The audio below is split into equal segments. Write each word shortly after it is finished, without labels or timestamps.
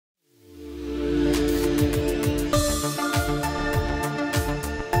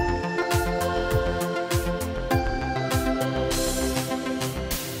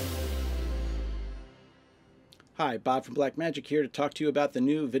Bob from Blackmagic here to talk to you about the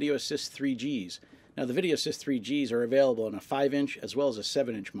new Video Assist 3Gs. Now the Video Assist 3Gs are available in a 5-inch as well as a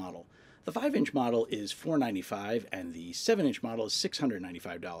 7-inch model. The 5-inch model is $495 and the 7-inch model is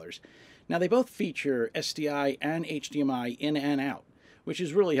 $695. Now they both feature SDI and HDMI in and out, which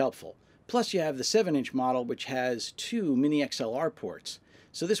is really helpful. Plus you have the 7-inch model which has 2 mini XLR ports,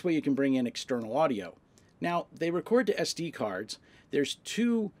 so this way you can bring in external audio. Now they record to SD cards. There's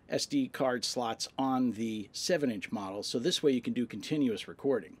 2 SD card slots on the 7-inch model, so this way you can do continuous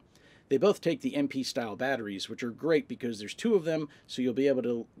recording. They both take the MP style batteries, which are great because there's 2 of them, so you'll be able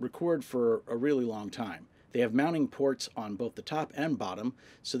to record for a really long time. They have mounting ports on both the top and bottom,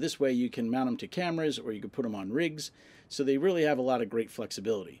 so this way you can mount them to cameras or you can put them on rigs, so they really have a lot of great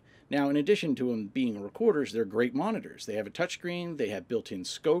flexibility. Now, in addition to them being recorders, they're great monitors. They have a touchscreen, they have built-in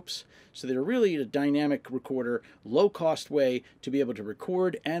scopes, so they're really a dynamic recorder, low-cost way to be able to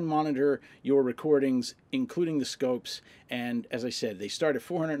record and monitor your recordings, including the scopes. And as I said, they start at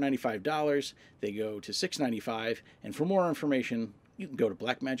 $495, they go to $695, and for more information, you can go to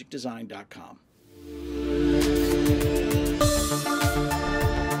blackmagicdesign.com.